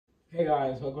Hey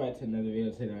guys, welcome back to another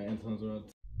video today on Antwuans World.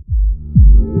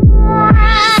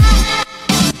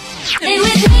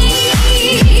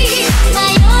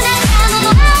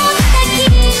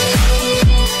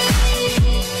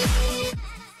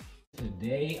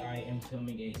 Today I am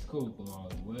filming a school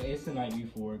vlog. Well, it's the night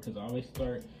before because I always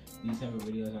start these type of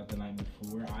videos out the night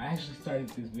before. I actually started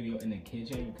this video in the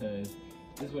kitchen because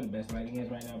this is where the best lighting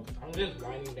is right now. I'm just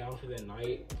winding down for the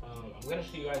night. I'm gonna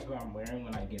show you guys what I'm wearing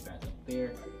when I get back up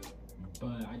there.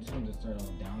 But I just wanted to start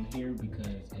off down here because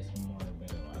it's more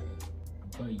better lighting.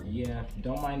 But yeah,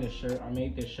 don't mind the shirt. I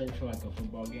made this shirt for like a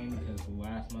football game because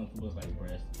last month was like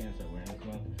breast cancer awareness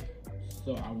month.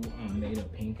 So I made a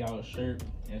pink out shirt.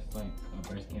 It's like a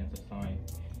breast cancer sign.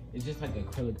 It's just like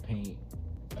acrylic paint,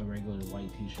 a regular white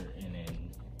t-shirt, and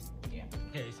then yeah.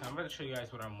 Okay, so I'm about to show you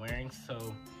guys what I'm wearing.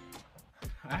 So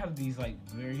I have these like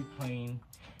very plain,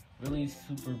 really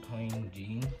super plain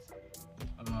jeans.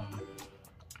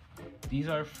 These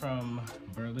are from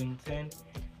Burlington.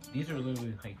 These are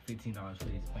literally like $15 for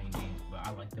these plain jeans, but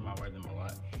I like them, I wear them a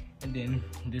lot. And then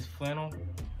this flannel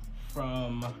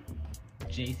from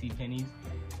JCPenney's,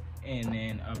 and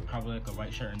then probably like a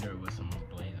white shirt under it with some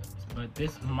blaze-ups. But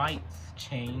this might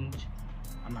change,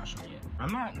 I'm not sure yet.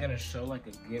 I'm not gonna show like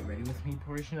a get ready with me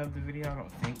portion of the video, I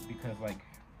don't think, because like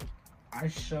I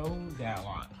show that a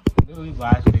lot. Literally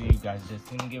last video you guys just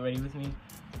didn't get ready with me.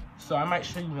 So I might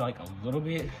show you like a little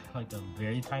bit, like a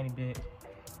very tiny bit,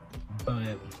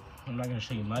 but I'm not gonna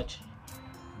show you much.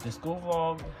 The school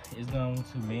vlog is going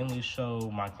to mainly show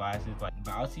my classes, but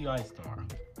I'll see you guys tomorrow.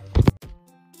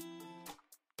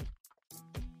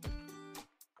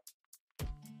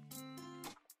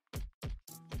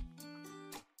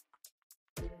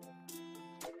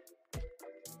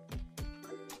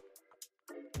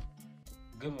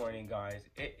 Good morning, guys.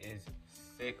 It is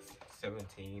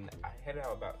 6:17. I headed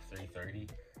out about 3:30,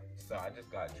 so I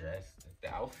just got dressed.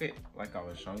 The outfit, like I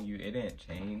was showing you, it didn't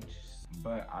change,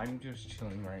 but I'm just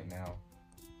chilling right now.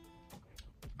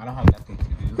 I don't have nothing to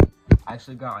do. I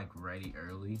actually got like ready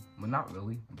early. Well, not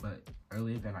really, but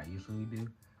earlier than I usually do.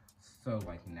 So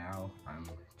like now I'm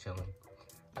chilling.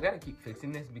 I gotta keep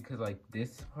fixing this because like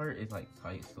this part is like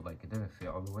tight, so like it doesn't fit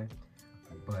all the way.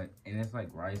 And it's like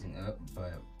rising up,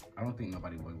 but I don't think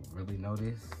nobody would really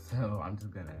notice, so I'm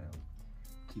just gonna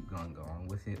keep going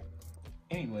with it.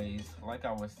 Anyways, like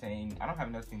I was saying, I don't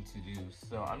have nothing to do,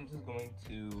 so I'm just going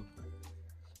to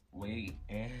wait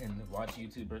and watch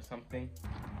YouTube or something.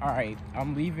 All right,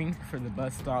 I'm leaving for the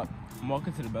bus stop. I'm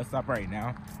walking to the bus stop right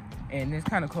now, and it's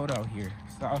kind of cold out here,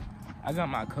 so I got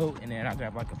my coat, and then I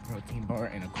grabbed like a protein bar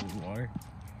and a cool water.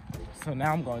 So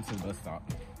now I'm going to the bus stop,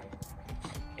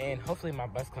 and hopefully my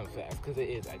bus comes fast because it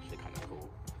is actually kind of cold.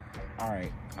 All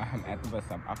right, I'm at the bus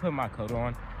stop. I put my coat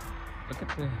on. Look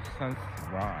at the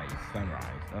sunrise,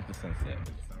 not the sunset,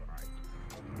 but the sunrise.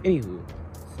 Anywho,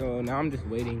 so now I'm just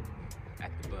waiting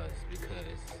at the bus because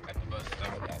at the bus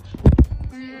stop,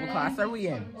 actually. What class are we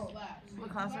in? What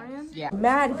class are you in? Yeah.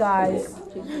 Mad, guys.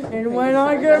 And when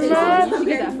I get mad,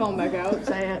 Get that phone back out,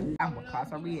 Sam. What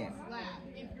class are we in?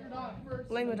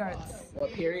 language arts.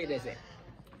 What period is it?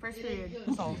 First period.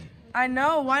 I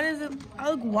know. Why does it? I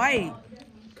look white.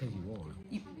 Because you are.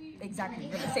 Exactly.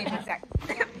 You're the same exact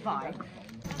vibe.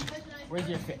 Where's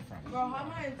your fit from? Bro, how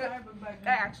am I inside? I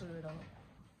actually don't.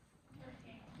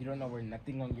 You don't know where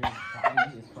nothing on your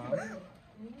body is from?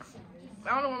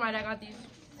 I don't know where my dad got these.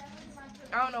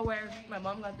 I don't know where my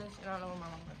mom got this, and I don't know where my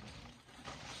mom got this.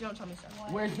 She don't tell me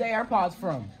stuff. Where's the AirPods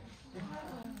from?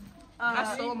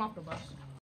 I stole them off the bus.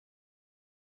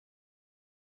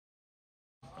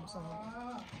 I'm sorry.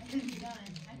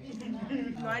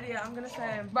 No idea. I'm gonna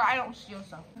say, but I don't steal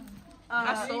stuff.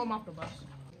 I stole them off the bus.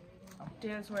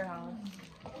 Dance warehouse.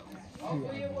 And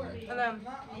then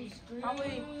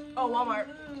probably Walmart.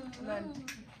 And then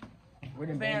Where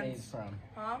the Band-Aids from?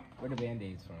 huh? Where the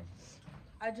Band-Aids from?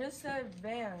 I just said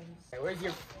Vans. Hey, where's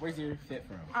your fit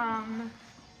from?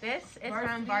 This is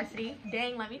from Varsity.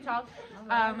 Dang, let me talk.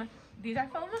 These are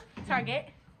from Target,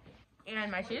 and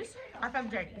my shoes are from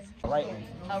Journeys. Right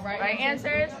answer. Right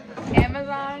answers: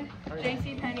 Amazon,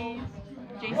 JCPenney's,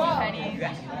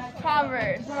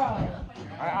 Converse.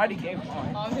 I already gave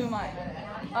one. Who am I?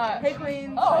 Hey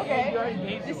Queens. Oh, okay. You already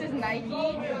gave This one. is Nike,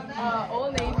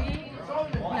 Old Navy,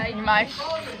 Nike.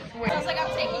 Sounds like I'm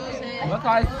taking this in. What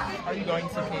class are you going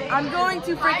to? I'm going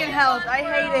to freaking health. I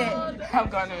hate it. I'm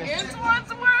going to Antwuans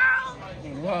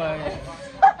World. what?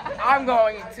 I'm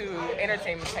going to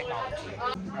entertainment technology.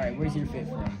 All right, where's your fit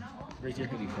from? Where's your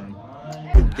hoodie from?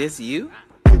 This you?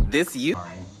 This you?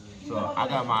 So I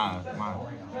got my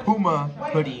Puma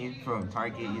hoodie from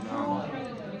Target, you know,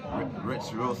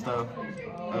 rich real stuff.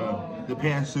 The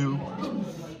pantsuit.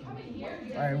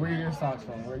 Alright, where are your socks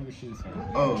from? Where are your shoes from?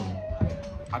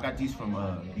 I got these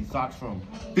socks from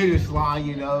Finish Line,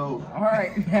 you know.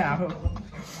 Alright, now.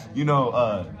 You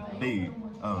know, they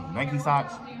Nike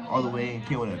socks all the way and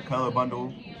came with a color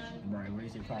bundle. Right,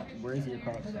 where's your Crocs? Where's your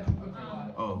Crocs from?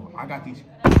 Oh, I got these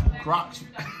Crocs.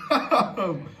 I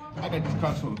got these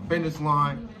Crocs from Finish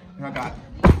Line. And I got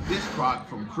this Croc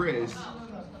from Chris.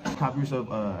 Cop yourself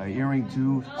an earring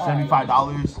too,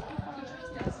 $75.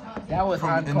 That was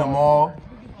From in the mall.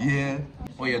 Yeah.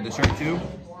 Oh yeah, the shirt too.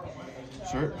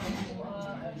 Shirt.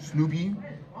 Snoopy.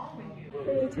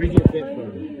 Where'd you get fit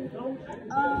from?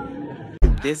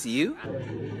 This you?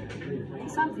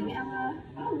 Something Emma,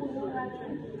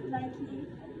 Nike,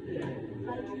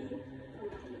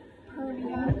 Purdy.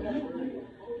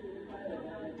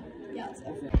 Yeah, that's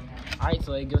it. Alright,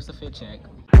 so give us a fit check.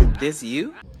 This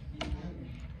you?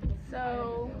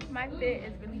 So my fit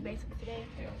is really basic today.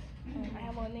 I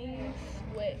have on these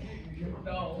with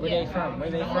Where they from? Where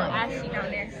they from? ashy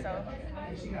down there. So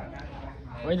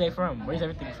Where they from? Where's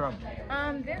everything from?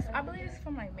 this I believe is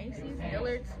from like Macy's,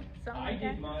 Dillard's, something like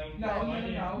that.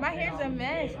 But my hair's a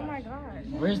mess. Oh my god.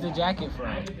 Where's the jacket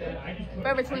from?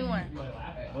 Forever 21.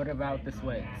 What about the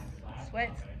sweats?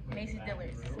 Sweats, Macy's,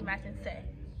 Dillard's. It's a matching set.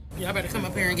 Y'all better come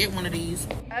up here and get one of these.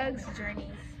 Uggs,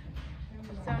 Journeys.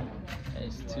 So.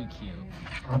 It's too cute.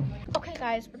 Okay,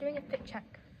 guys, we're doing a fit check.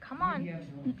 Come on.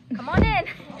 Come on in.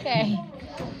 Okay.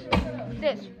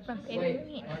 This from Favorite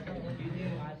Me.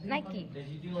 Nike.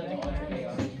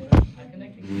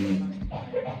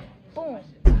 Boom.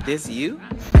 This you?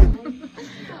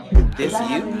 This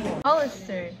you?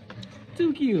 Hollister.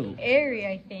 Too cute. Aerie,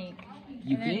 I think.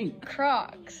 You And then think?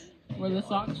 Crocs. Where the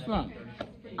socks from?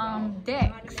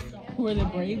 Dex. Who are the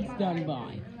braids done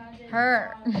by?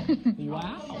 Her.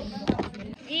 Wow.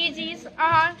 Yeezys,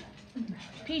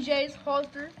 PJs,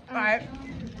 Hollister. Alright.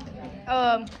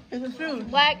 It's a shoe.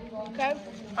 Black. Okay.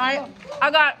 Alright.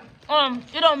 I got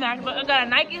it don't matter, but I got a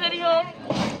Nike hoodie on,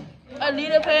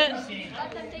 Adidas pants,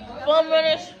 foam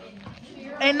runners,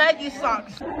 and Nike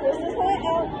socks. This is my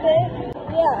outfit.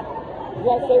 Yeah. You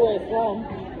gotta say where it's from.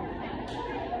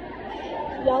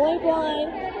 Y'all ain't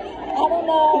blind. I don't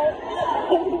know.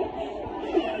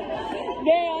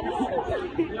 Damn.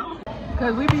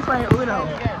 Cause we be playing Uno.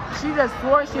 She just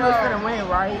swore she was gonna win,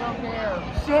 right?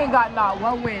 She ain't got not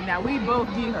one win. Now we both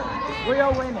beat her. Where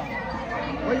your win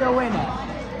at? Where your win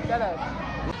at? Shut up.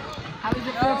 How does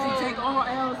it feel to take all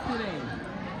L's today?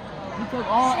 You took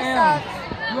all L's.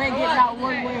 You ain't getting out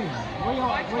one win. Where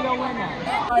your win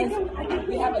at? I think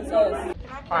we have a test.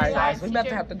 Alright guys, we about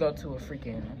to have to go to a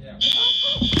freaking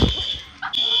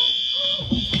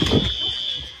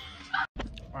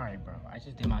Alright bro, I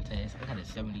just did my test. I got a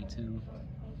 72.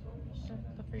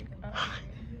 Shut the freak up.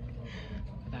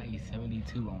 I got a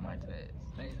 72 on my test.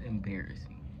 That is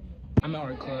embarrassing. I'm at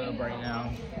our club right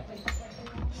now.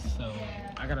 So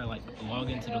I gotta like log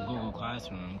into the Google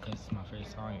Classroom because it's my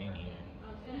first time in here.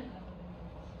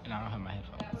 And I don't have my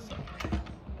headphones, so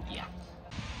yeah.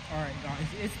 Alright guys,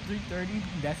 it's 3:30.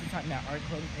 That's the time that art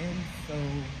club ends. So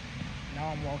now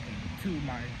I'm walking to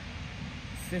my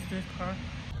sister's car.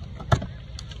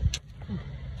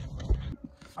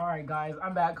 Alright guys,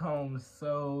 I'm back home.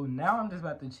 So now I'm just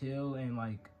about to chill and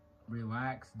like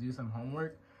relax, do some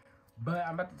homework. But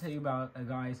I'm about to tell you about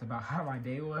about how my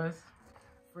day was.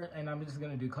 And I'm just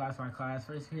gonna do class by class.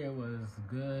 First period was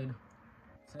good.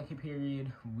 Second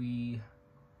period, we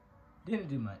didn't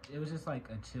do much. It was just like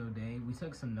a chill day. We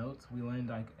took some notes. We learned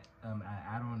like an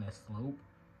add-on a slope.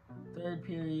 Third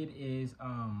period is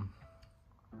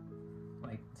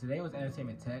like today was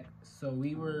entertainment tech. So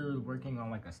we were working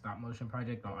on like a stop motion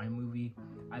project on iMovie.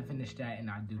 I finished that and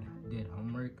I did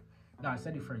homework. No, I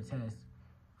studied for a test.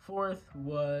 Fourth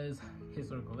was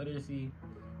historical literacy.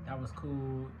 That was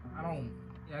cool.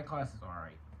 That class is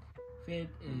alright.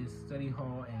 Fifth is study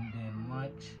hall and then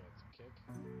lunch.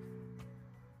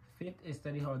 Fifth is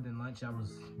study hall, then lunch. That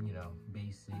was, you know,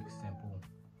 basic, simple.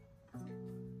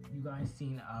 You guys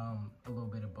seen a little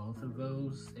bit of both of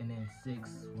those. And then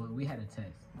sixth, well, we had a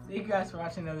test. Thank you guys for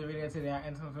watching another video today on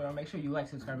Antwuans. Make sure you like,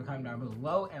 subscribe, and comment down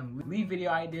below. And leave video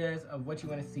ideas of what you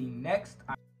want to see next.